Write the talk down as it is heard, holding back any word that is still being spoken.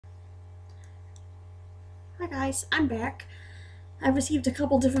Hi guys, I'm back. I received a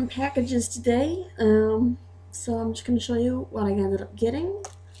couple different packages today, so I'm just going to show you what I ended up getting.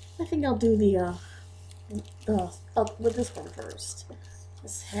 I think I'll do with this one first.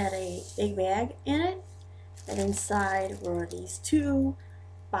 This had a big bag in it, and inside were these two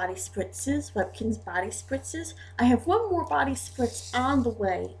body spritzes, Webkinz body spritzes. I have one more body spritz on the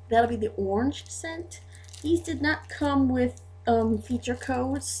way. That'll be the orange scent. These did not come with feature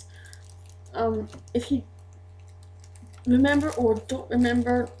codes. If you remember or don't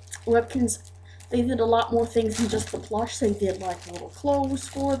remember, Webkinz, they did a lot more things than just the plush. They did like little clothes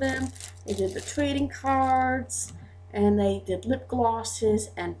for them, they did the trading cards, and they did lip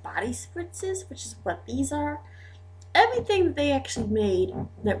glosses and body spritzes, which is what these are. Everything that they actually made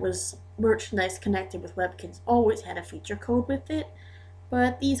that was merchandise connected with Webkinz always had a feature code with it,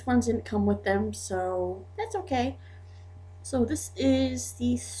 but these ones didn't come with them, so that's okay. So this is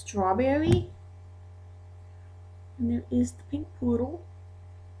the strawberry, and there is the pink poodle,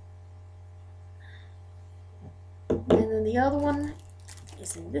 and then the other one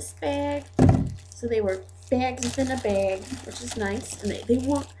is in this bag. So they were bags within a bag, which is nice, and they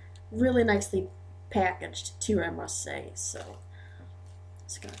were really nicely packaged too, I must say. So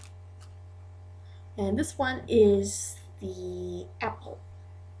let's go. And this one is the apple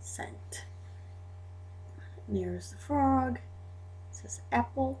scent. And there's the frog. It says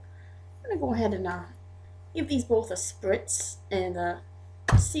apple. I'm gonna go ahead and give these both a spritz and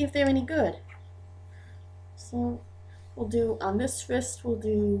see if they're any good. So we'll do, on this wrist, we'll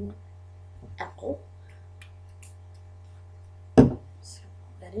do apple. So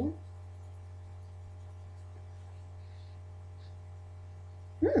put that in.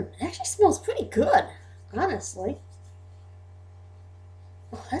 It actually smells pretty good, honestly.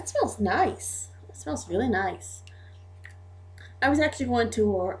 Oh, that smells nice. That smells really nice. I was actually going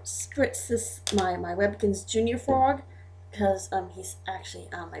to spritz this my Webkinz Junior Frog because he's actually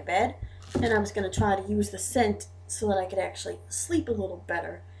on my bed, and I was going to try to use the scent so that I could actually sleep a little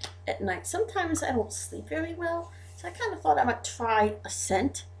better at night. Sometimes I don't sleep very well, so I kind of thought I might try a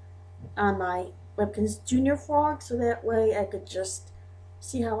scent on my Webkinz Junior Frog so that way I could just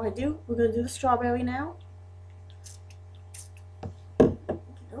see how I do. We're going to do the strawberry now.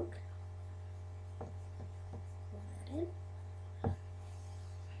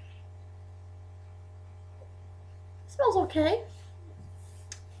 Smells okay.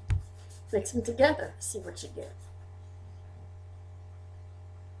 Mix them together, see what you get.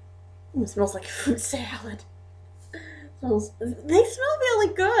 It smells like a fruit salad. They smell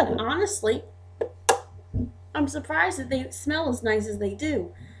really good, honestly. I'm surprised that they smell as nice as they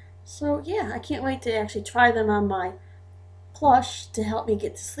do. So yeah, I can't wait to actually try them on my plush to help me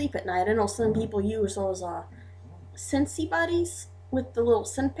get to sleep at night. I know some people use those Scentsy buddies with the little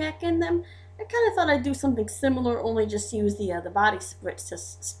scent pack in them. I kind of thought I'd do something similar, only just use the body spritz to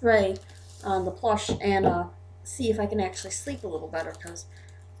spray on the plush and see if I can actually sleep a little better, because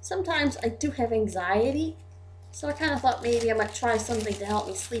sometimes I do have anxiety, so I kind of thought maybe I might try something to help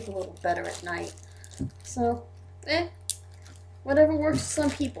me sleep a little better at night. So, whatever works for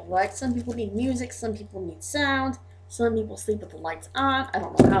some people, right? Some people need music, some people need sound, some people sleep with the lights on. I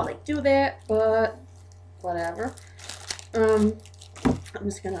don't know how they do that, but whatever. I'm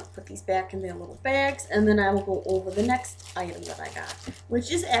just going to put these back in their little bags, and then I will go over the next item that I got,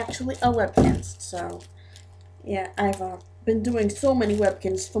 which is actually a Webkinz. So, yeah, I've been doing so many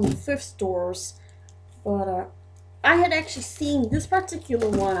Webkinz from the thrift stores, but I had actually seen this particular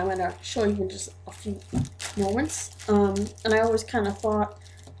one. I'm going to show you in just a few moments, and I always kind of thought,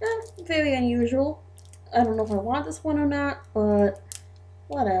 very unusual. I don't know if I want this one or not, but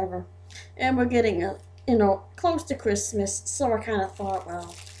whatever. And we're getting a close to Christmas, so I kind of thought,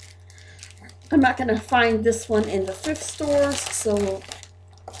 well, I'm not going to find this one in the thrift stores, so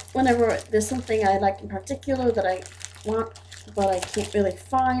whenever there's something I like in particular that I want, but I can't really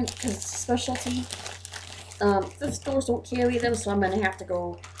find because it's a specialty, thrift stores don't carry them, so I'm going to have to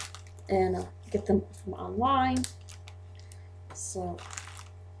go and get them from online. So,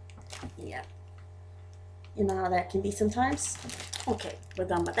 yeah. You know how that can be sometimes. Okay, we're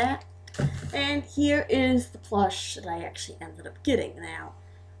done with that. And here is the plush that I actually ended up getting. Now,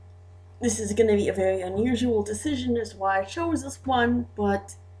 this is going to be a very unusual decision as why I chose this one,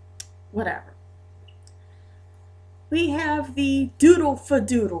 but whatever. We have the Doodle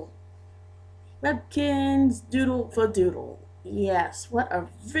Fadoodle. Webkinz Doodle Fadoodle. Yes, what a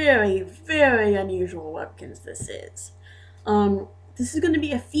very, very unusual Webkinz this is. This is going to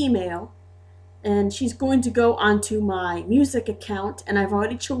be a female, and she's going to go onto my music account, and I've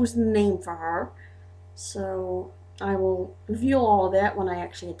already chosen the name for her. So I will reveal all of that when I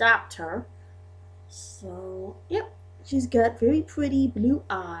actually adopt her. So, yep, she's got very pretty blue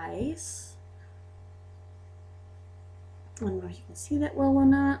eyes. I don't know if you can see that well or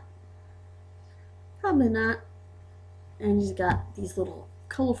not. Probably not. And she's got these little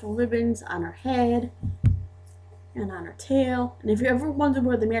colorful ribbons on her head and on her tail. And if you ever wonder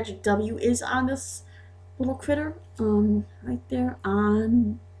where the magic W is on this little critter, right there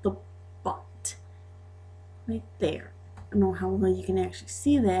on the butt. Right there. I don't know how well you can actually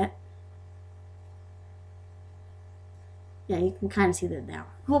see that. Yeah, you can kind of see that now.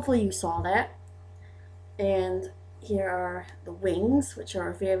 Hopefully you saw that. And here are the wings, which are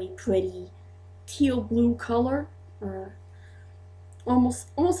a very pretty teal blue color. Almost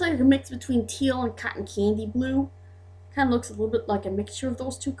like a mix between teal and cotton candy blue. Kind of looks a little bit like a mixture of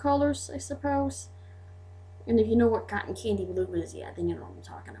those two colors, I suppose. And if you know what cotton candy blue is, yeah, then you know what I'm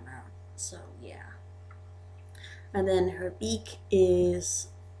talking about. So, yeah. And then her beak is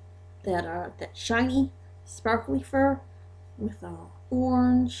that shiny, sparkly fur with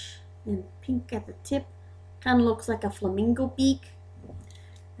orange and pink at the tip. Kind of looks like a flamingo beak.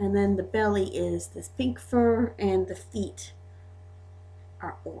 And then the belly is this pink fur, and the feet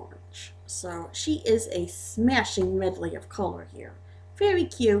are orange. So she is a smashing medley of color here. Very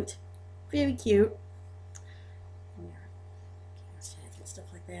cute. Very cute. And stuff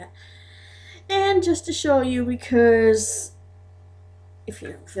like that. And just to show you, because if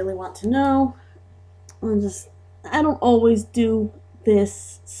you really want to know, I don't always do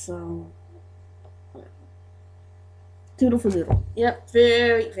this, so Doodle Fadoodle. Yep,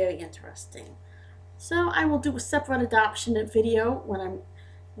 very, very interesting. So I will do a separate adoption video when I'm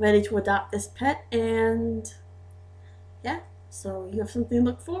ready to adopt this pet, and yeah, so you have something to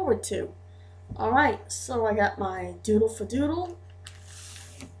look forward to. Alright, so I got my Doodle Fadoodle,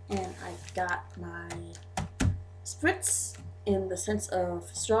 and I got my spritz in the sense of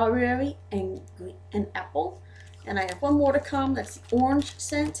strawberry and apple, and I have one more to come. That's the orange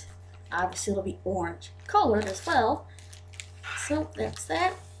scent. Obviously it'll be orange colored as well. So that's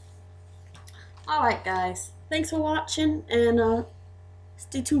that. Alright guys, thanks for watching, and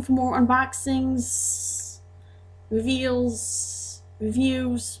stay tuned for more unboxings, reveals,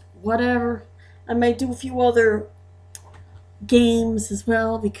 reviews, whatever. I may do a few other games as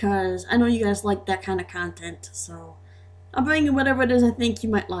well, because I know you guys like that kind of content. So I'll bring you whatever it is I think you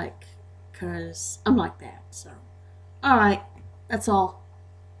might like, because I'm like that. So, alright, that's all.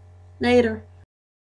 Later.